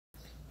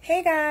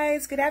Hey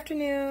guys, good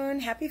afternoon.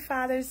 Happy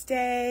Father's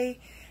Day.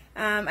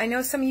 I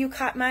know some of you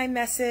caught my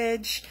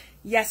message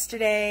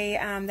yesterday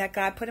that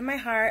God put in my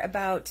heart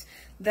about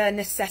the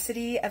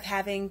necessity of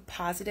having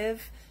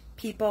positive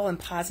people and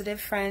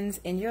positive friends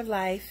in your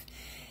life.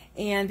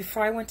 And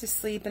before I went to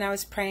sleep and I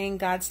was praying,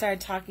 God started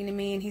talking to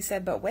me and he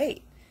said, but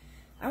wait,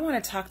 I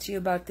want to talk to you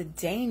about the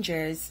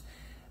dangers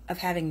of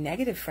having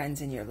negative friends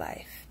in your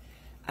life,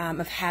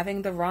 of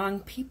having the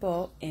wrong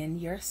people in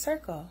your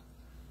circle.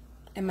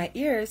 And my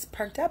ears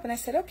perked up and I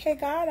said, okay,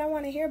 God, I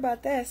want to hear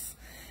about this.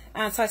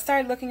 So I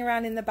started looking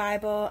around in the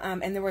Bible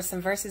and there were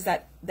some verses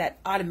that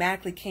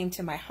automatically came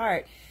to my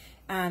heart.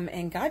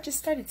 And God just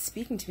started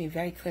speaking to me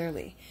very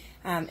clearly.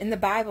 In the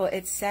Bible,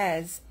 it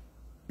says,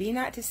 be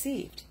not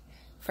deceived,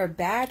 for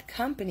bad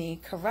company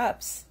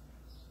corrupts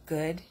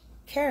good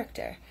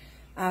character.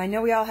 I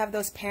know we all have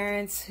those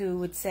parents who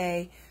would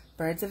say,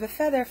 birds of a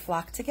feather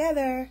flock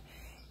together,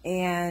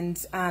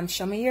 and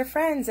show me your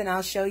friends and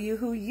I'll show you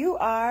who you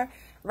are.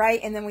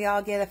 Right? And then we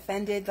all get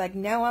offended, like,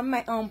 no, I'm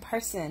my own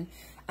person.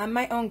 I'm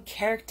my own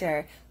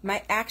character.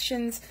 My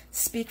actions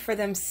speak for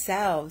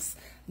themselves.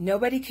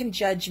 Nobody can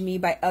judge me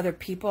by other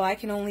people. I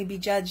can only be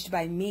judged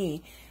by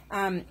me.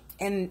 And,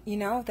 you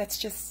know, that's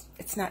just,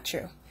 it's not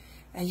true.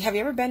 Have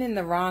you ever been in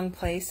the wrong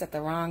place at the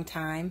wrong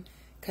time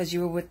because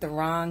you were with the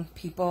wrong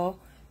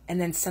people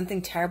and then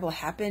something terrible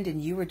happened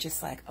and you were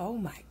just like, oh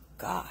my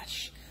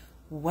gosh,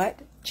 what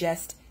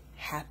just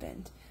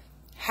happened?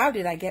 How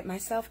did I get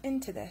myself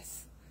into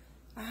this?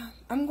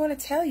 I'm going to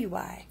tell you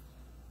why.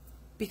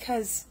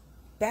 Because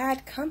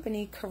bad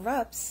company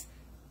corrupts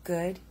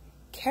good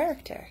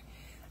character.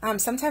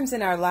 Sometimes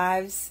in our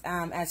lives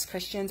as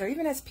Christians or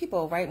even as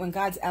people, right, when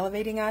God's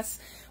elevating us,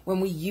 when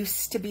we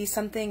used to be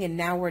something and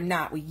now we're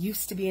not. We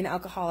used to be an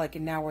alcoholic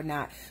and now we're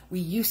not. We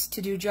used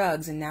to do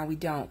drugs and now we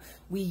don't.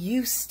 We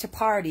used to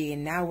party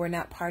and now we're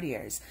not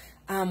partiers.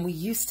 We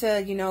used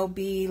to, you know,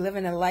 be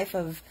living a life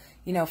of,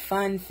 you know,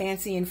 fun,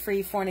 fancy, and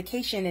free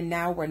fornication and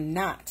now we're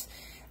not.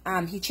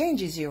 He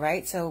changes you,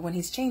 right? So when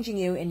he's changing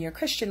you in your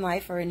Christian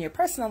life or in your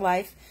personal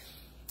life,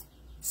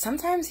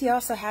 sometimes he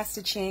also has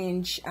to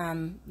change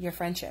your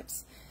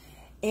friendships.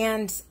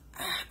 And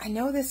I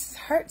know this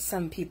hurts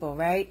some people,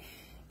 right?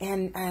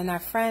 And our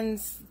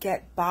friends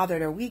get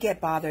bothered or we get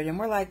bothered and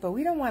we're like, but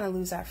we don't want to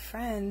lose our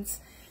friends.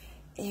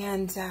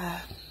 And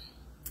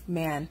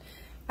man,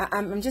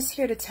 I'm just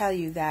here to tell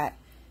you that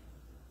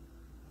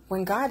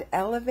when God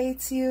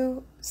elevates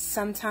you,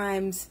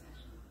 sometimes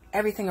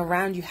everything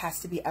around you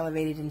has to be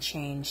elevated and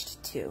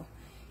changed too.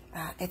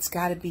 It's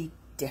got to be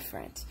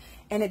different.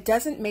 And it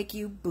doesn't make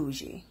you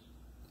bougie.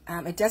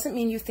 It doesn't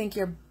mean you think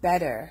you're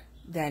better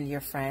than your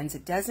friends.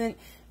 It doesn't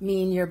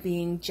mean you're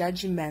being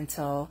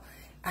judgmental.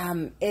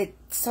 It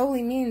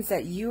solely means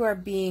that you are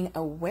being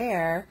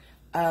aware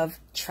of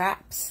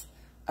traps,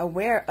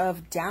 aware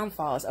of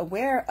downfalls,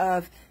 aware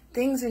of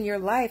things in your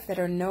life that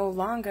are no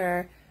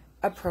longer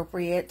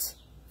appropriate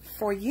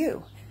for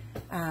you.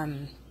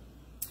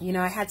 You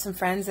know, I had some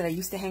friends that I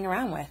used to hang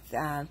around with,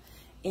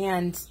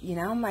 and, you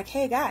know, I'm like,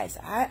 hey, guys,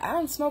 I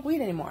don't smoke weed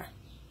anymore.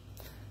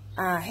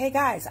 Hey,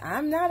 guys,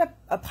 I'm not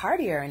a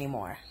partier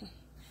anymore.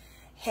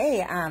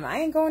 Hey, I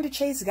ain't going to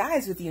chase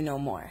guys with you no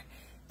more.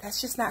 That's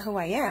just not who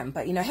I am.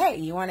 But, you know, hey,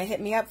 you want to hit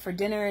me up for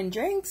dinner and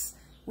drinks?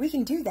 We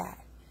can do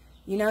that.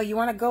 You know, you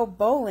want to go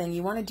bowling,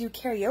 you want to do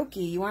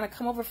karaoke, you want to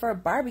come over for a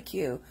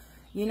barbecue,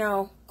 you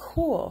know,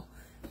 cool.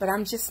 But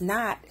I'm just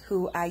not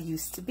who I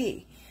used to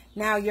be.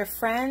 Now, your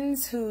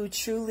friends who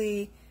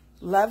truly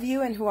love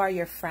you and who are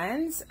your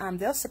friends,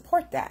 they'll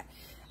support that.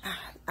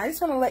 I just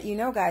want to let you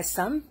know, guys,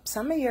 some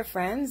of your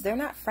friends, they're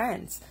not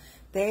friends.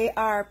 They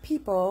are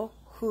people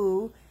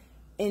who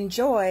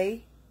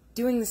enjoy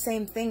doing the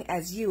same thing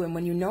as you. And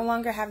when you no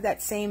longer have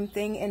that same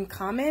thing in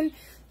common,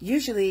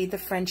 usually the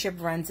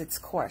friendship runs its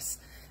course.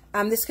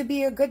 This could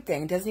be a good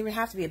thing. It doesn't even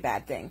have to be a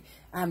bad thing.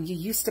 You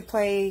used to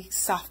play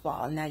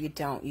softball and now you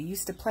don't. You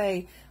used to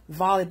play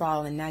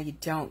volleyball and now you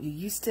don't. You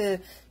used to,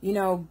 you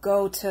know,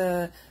 go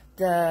to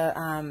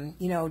the,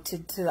 you know, to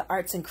the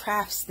arts and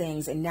crafts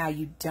things and now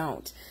you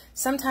don't.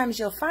 Sometimes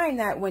you'll find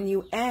that when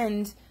you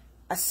end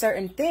a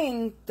certain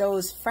thing,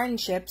 those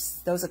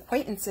friendships, those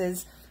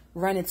acquaintances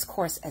run its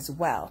course as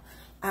well.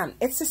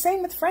 It's the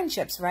same with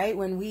friendships, right?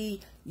 When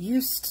we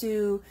used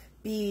to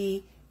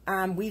be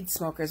weed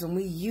smokers, when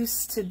we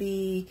used to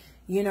be,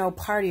 you know,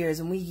 partiers,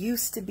 when we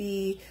used to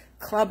be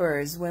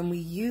clubbers, when we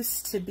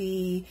used to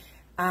be,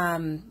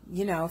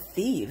 you know,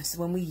 thieves,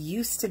 when we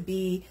used to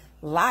be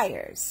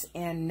liars,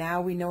 and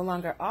now we no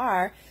longer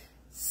are,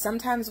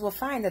 sometimes we'll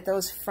find that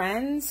those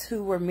friends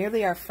who were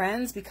merely our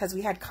friends because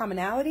we had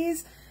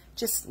commonalities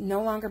just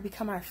no longer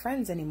become our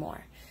friends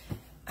anymore.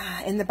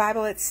 In the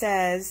Bible it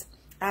says,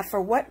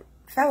 for what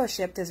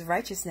fellowship does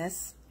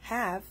righteousness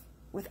have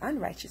with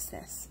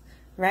unrighteousness?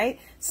 Right?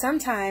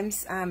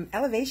 Sometimes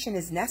elevation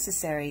is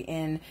necessary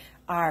in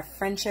our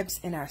friendships,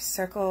 in our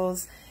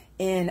circles,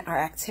 in our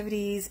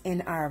activities,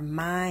 in our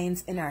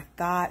minds, in our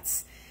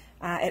thoughts.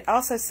 It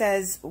also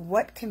says,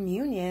 what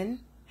communion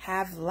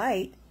have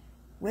light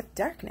with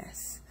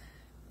darkness?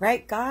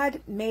 Right?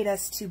 God made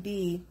us to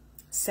be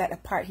set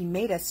apart. He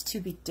made us to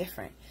be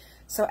different.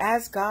 So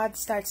as God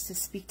starts to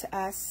speak to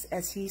us,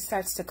 as he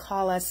starts to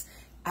call us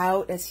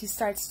out, as he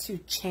starts to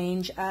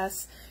change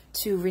us,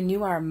 to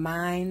renew our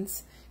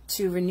minds,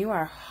 to renew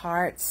our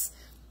hearts,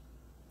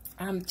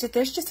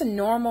 there's just a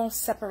normal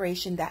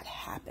separation that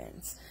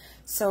happens.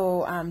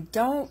 So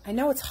I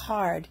know it's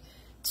hard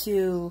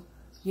to,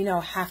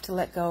 have to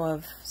let go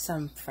of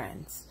some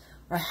friends,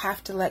 or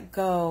have to let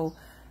go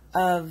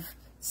of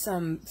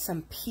some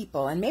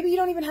people. And maybe you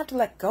don't even have to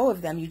let go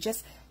of them. You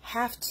just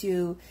have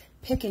to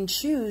pick and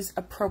choose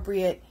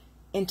appropriate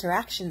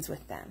interactions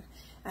with them.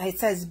 It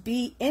says,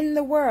 be in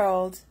the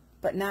world,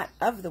 but not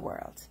of the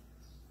world,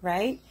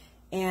 right?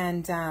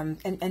 And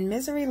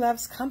misery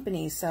loves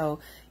company. So,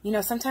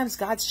 sometimes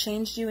God's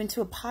changed you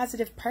into a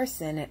positive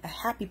person, a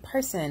happy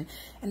person.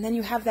 And then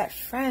you have that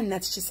friend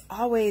that's just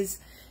always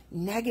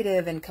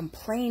negative and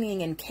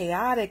complaining and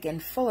chaotic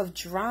and full of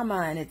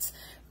drama. And it's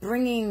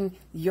bringing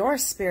your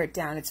spirit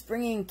down. It's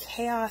bringing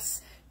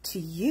chaos to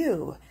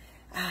you.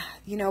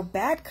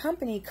 Bad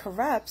company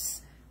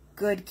corrupts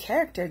good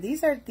character.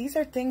 These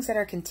are things that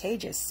are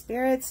contagious.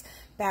 Spirits,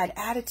 bad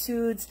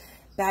attitudes,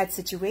 bad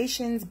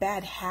situations,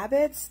 bad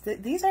habits.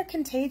 These are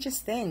contagious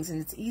things,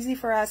 and it's easy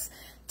for us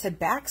to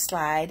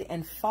backslide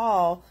and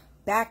fall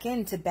back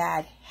into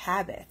bad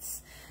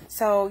habits.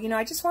 So,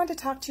 I just wanted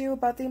to talk to you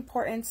about the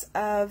importance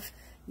of,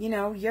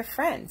 your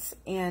friends,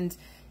 and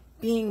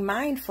being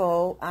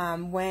mindful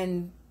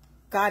when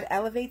God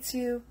elevates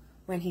you,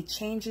 when he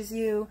changes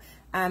you.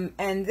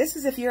 And this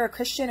is if you're a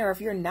Christian or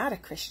if you're not a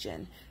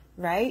Christian,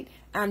 right?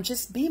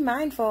 Just be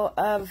mindful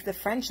of the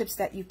friendships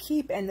that you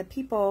keep and the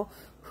people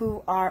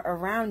who are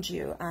around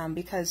you,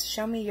 because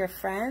show me your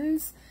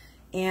friends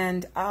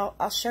and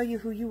I'll show you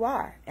who you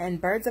are.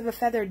 And birds of a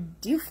feather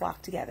do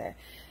flock together.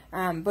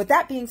 But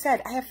that being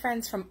said, I have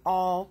friends from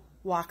all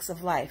walks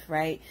of life,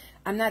 right?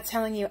 I'm not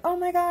telling you, oh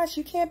my gosh,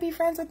 you can't be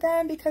friends with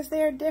them because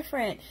they're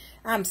different.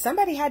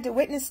 Somebody had to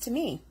witness to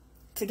me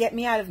to get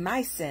me out of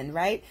my sin,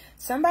 right?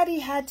 Somebody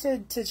had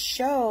to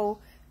show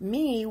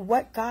me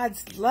what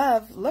God's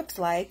love looked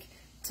like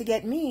to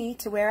get me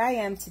to where I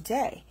am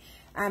today.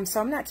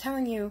 So I'm not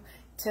telling you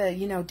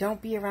to,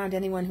 don't be around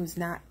anyone who's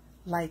not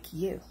like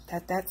you.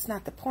 That's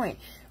not the point.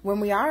 When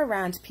we are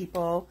around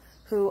people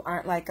who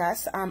aren't like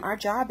us, our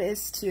job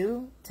is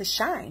to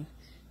shine,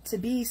 to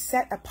be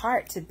set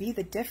apart, to be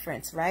the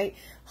difference, right?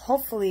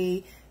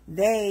 Hopefully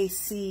they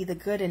see the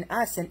good in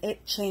us and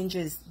it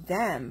changes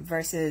them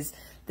versus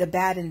the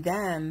bad in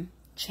them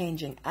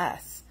changing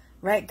us,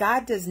 right?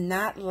 God does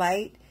not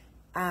light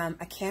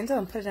a candle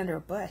and put it under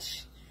a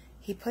bush.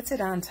 He puts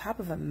it on top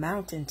of a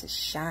mountain to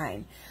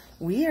shine.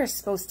 We are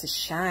supposed to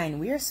shine.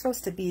 We are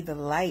supposed to be the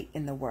light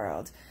in the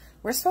world.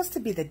 We're supposed to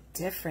be the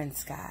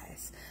difference,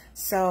 guys.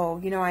 So,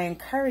 I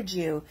encourage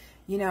you,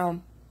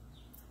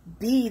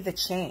 be the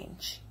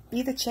change.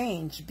 Be the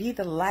change. Be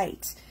the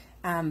light.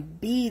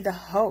 Be the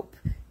hope.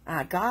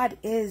 God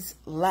is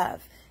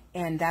love.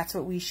 And that's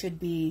what we should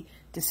be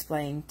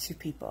displaying to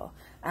people.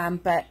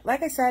 But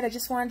like I said, I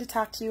just wanted to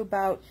talk to you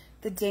about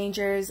the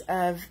dangers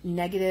of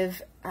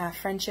negative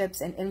friendships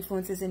and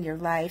influences in your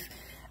life.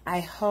 I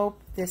hope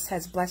this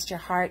has blessed your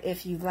heart.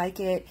 If you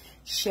like it,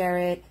 share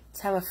it,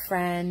 tell a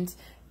friend.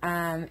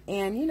 And,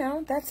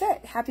 that's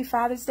it. Happy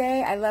Father's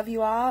Day. I love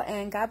you all,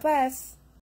 and God bless.